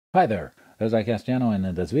Hi there, this is Diecast channel, and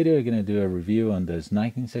in this video we're going to do a review on this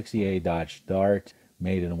 1968 Dodge Dart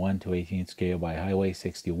made in 1/18 scale by Highway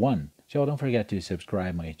 61. So don't forget to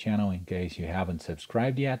subscribe my channel in case you haven't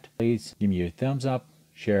subscribed yet. Please give me a thumbs up,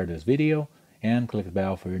 share this video, and click the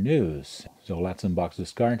bell for your news. So let's unbox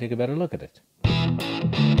this car and take a better look at it.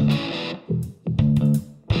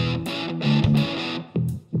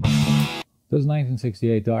 This is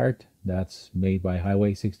 1968 Dart that's made by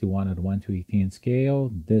Highway 61 at 1/18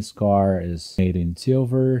 scale. This car is made in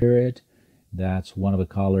silver period. That's one of the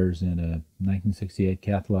colors in a 1968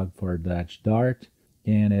 catalog for Dodge Dart,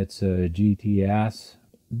 and it's a GTS.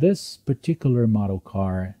 This particular model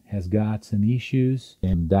car has got some issues,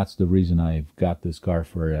 and that's the reason I've got this car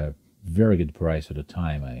for a very good price at the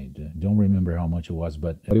time. I don't remember how much it was,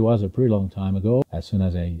 but it was a pretty long time ago. As soon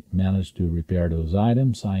as I managed to repair those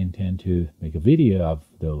items, I intend to make a video of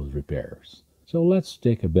those repairs. So let's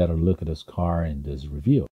take a better look at this car in this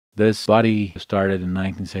review. This body started in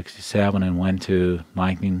 1967 and went to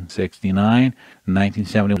 1969. In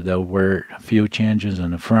 1970, there were a few changes in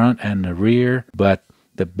the front and the rear, but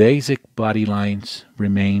the basic body lines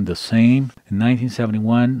remained the same. In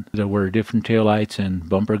 1971, there were different taillights and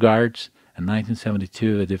bumper guards. In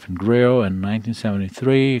 1972, a different grille. In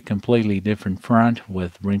 1973, a completely different front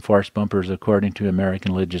with reinforced bumpers according to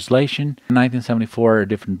American legislation. In 1974, a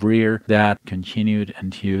different rear that continued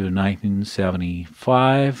until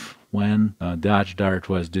 1975 when Dodge Dart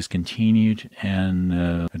was discontinued and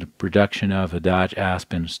the production of a Dodge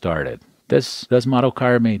Aspen started. This model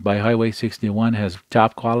car made by Highway 61 has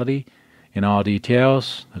top quality in all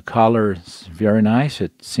details. The color is very nice.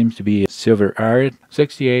 It seems to be silver iron.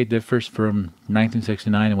 68 differs from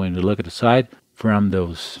 1969 when you look at the side from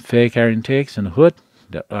those fake air intakes in the hood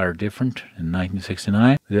that are different in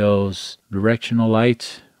 1969. Those directional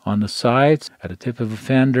lights on the sides at the tip of the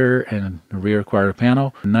fender and the rear quarter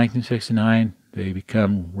panel. In 1969 they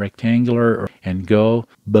become rectangular and go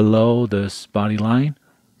below this body line,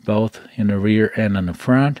 both in the rear and in the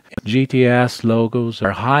front. GTS logos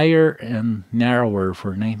are higher and narrower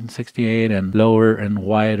for 1968 and lower and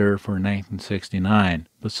wider for 1969.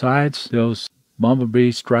 Besides those bumblebee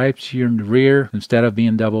stripes here in the rear, instead of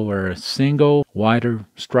being double or a single wider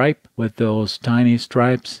stripe with those tiny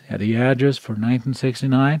stripes at the edges for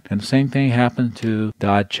 1969. And the same thing happened to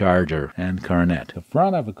Dodge Charger and Coronet. The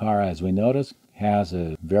front of the car, as we notice, has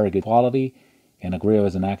a very good quality, and the grille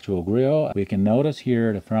is an actual grille. We can notice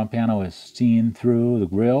here the front panel is seen through the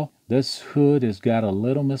grille. This hood has got a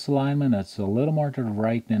little misalignment. It's a little more to the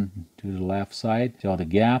right than to the left side. So the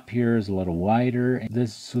gap here is a little wider.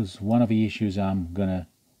 This is one of the issues I'm gonna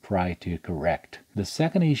try to correct. The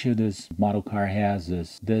second issue this model car has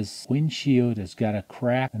is this windshield has got a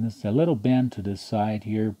crack, and it's a little bend to this side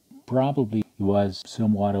here. Probably it was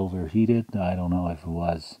somewhat overheated. I don't know if it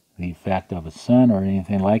was the effect of a sun or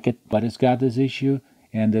anything like it, but it's got this issue,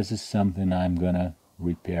 and this is something I'm gonna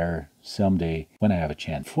repair someday when I have a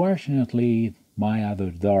chance. Fortunately, my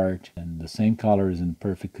other Dart and the same color is in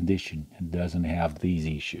perfect condition and doesn't have these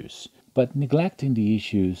issues. But neglecting the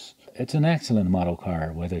issues, it's an excellent model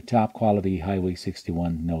car with a top quality Highway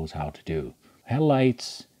 61 knows how to do.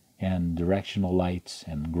 Headlights and directional lights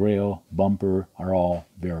and grille, bumper are all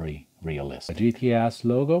very realistic. The GTS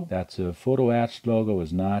logo, that's a photo etched logo,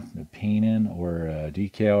 is not a painting or a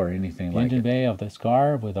decal or anything like it. Engine bay of this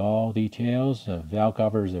car with all details. Valve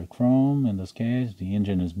covers are chrome in this case. The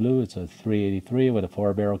engine is blue. It's a 383 with a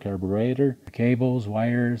 4-barrel carburetor. Cables,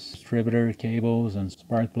 wires, distributor cables, and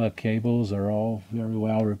spark plug cables are all very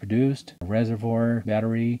well reproduced. Reservoir,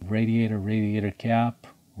 battery, radiator cap,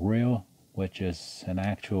 grille, which is an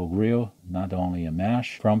actual grille, not only a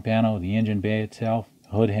mesh. Front panel, the engine bay itself,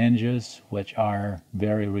 hood hinges, which are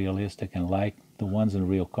very realistic and like the ones in the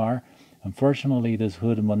real car. Unfortunately, this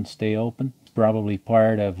hood won't stay open. It's probably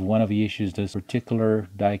part of one of the issues this particular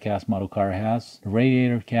diecast model car has. The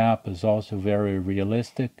radiator cap is also very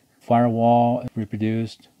realistic. Firewall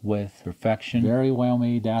reproduced with perfection. Very well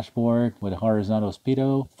made dashboard with a horizontal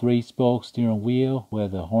speedo. 3-spoke steering wheel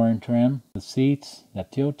with a horn trim. The seats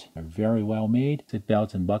that tilt are very well made. Seat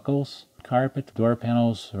belts and buckles. Carpet. Door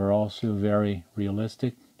panels are also very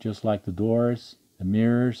realistic, just like the doors, the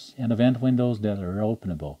mirrors, and the vent windows that are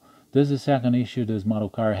openable. This is the second issue this model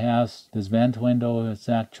car has. This vent window is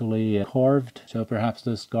actually curved, so perhaps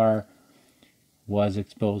this car was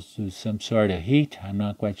exposed to some sort of heat. I'm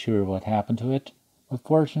not quite sure what happened to it. But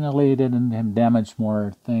fortunately, it didn't damage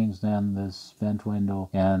more things than this vent window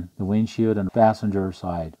and the windshield and the passenger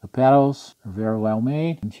side. The pedals are very well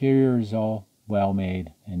made. Interior is all well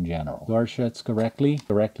made in general. Door shuts correctly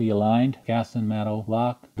aligned, cast and metal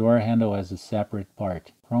lock. Door handle has a separate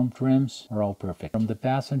part. Chrome trims are all perfect. From the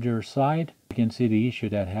passenger side, you can see the issue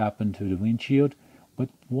that happened to the windshield. But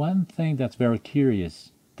one thing that's very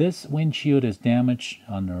curious, this windshield is damaged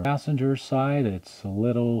on the passenger side. It's a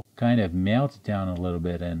little kind of melted down a little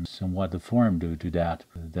bit and somewhat deformed due to that.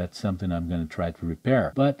 That's something I'm going to try to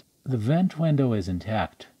repair. But the vent window is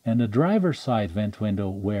intact. And the driver's side vent window,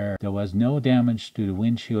 where there was no damage to the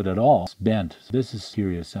windshield at all, is bent. This is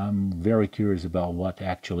curious. I'm very curious about what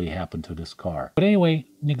actually happened to this car. But anyway,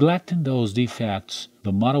 neglecting those defects,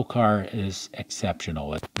 the model car is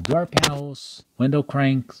exceptional. The door panels, window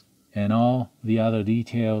cranks, and all the other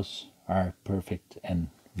details are perfect and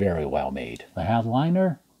very well made. The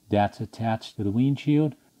headliner, that's attached to the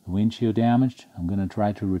windshield. The windshield damaged, I'm going to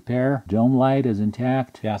try to repair. Dome light is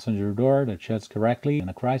intact. Passenger door that shuts correctly. And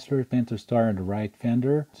a Chrysler Panther Star in the right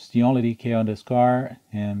fender. It's the only decal on this car,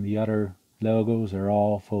 and the other logos are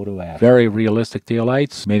all photo ads. Very realistic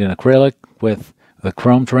taillights, made in acrylic with the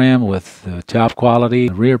chrome trim with the top quality.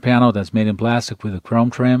 The rear panel that's made in plastic with the chrome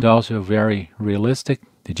trim is also very realistic.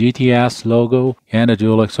 The GTS logo and a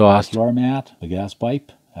dual exhaust floor mat, the gas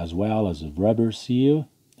pipe, as well as a rubber seal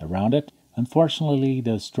around it. Unfortunately,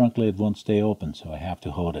 this trunk lid won't stay open, so I have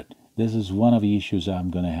to hold it. This is one of the issues I'm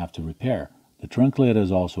going to have to repair. The trunk lid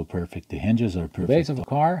is also perfect. The hinges are perfect. The base of the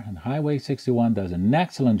car, and Highway 61 does an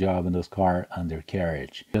excellent job in this car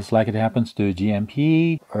undercarriage. Just like it happens to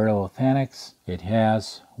GMP, Earl Authentics, it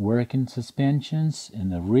has working suspensions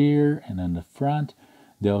in the rear and in the front.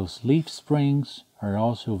 Those leaf springs are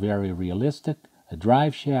also very realistic. A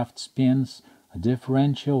drive shaft spins. A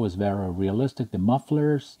differential is very realistic. The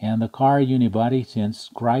mufflers and the car unibody, since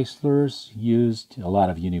Chrysler's used a lot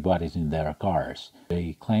of unibodies in their cars.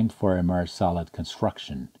 They claimed for a more solid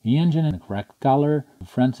construction. The engine in the correct color. The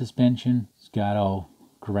front suspension has got all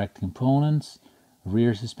correct components.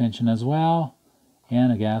 Rear suspension as well.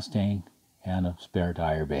 And a gas tank and a spare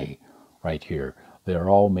tire bay right here. They're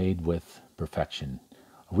all made with perfection.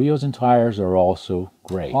 Wheels and tires are also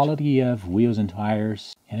great. Quality of wheels and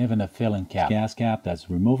tires, and even a filling cap. Gas cap that's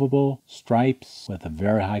removable, stripes with a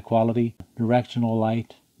very high quality, directional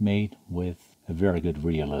light made with a very good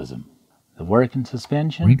realism. The working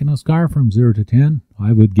suspension. Ranking this car from 0 to 10,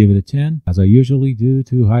 I would give it a 10, as I usually do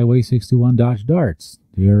to Highway 61 Dodge Darts.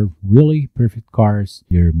 They're really perfect cars.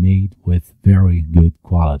 They're made with very good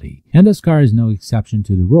quality. And this car is no exception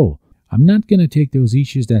to the rule. I'm not going to take those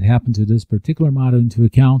issues that happen to this particular model into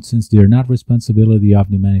account, since they're not responsibility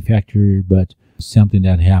of the manufacturer, but something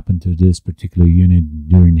that happened to this particular unit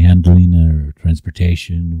during handling or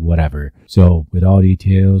transportation, whatever. So with all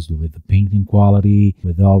details, with the painting quality,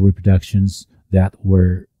 with all reproductions that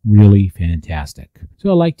were really fantastic. So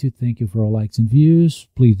I'd like to thank you for all likes and views.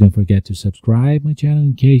 Please don't forget to subscribe my channel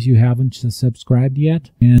in case you haven't subscribed yet.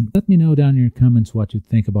 And let me know down in your comments what you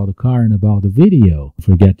think about the car and about the video.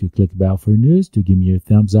 Don't forget to click about for news to give me your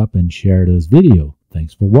thumbs up and share this video.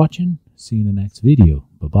 Thanks for watching. See you in the next video.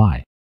 Bye-bye.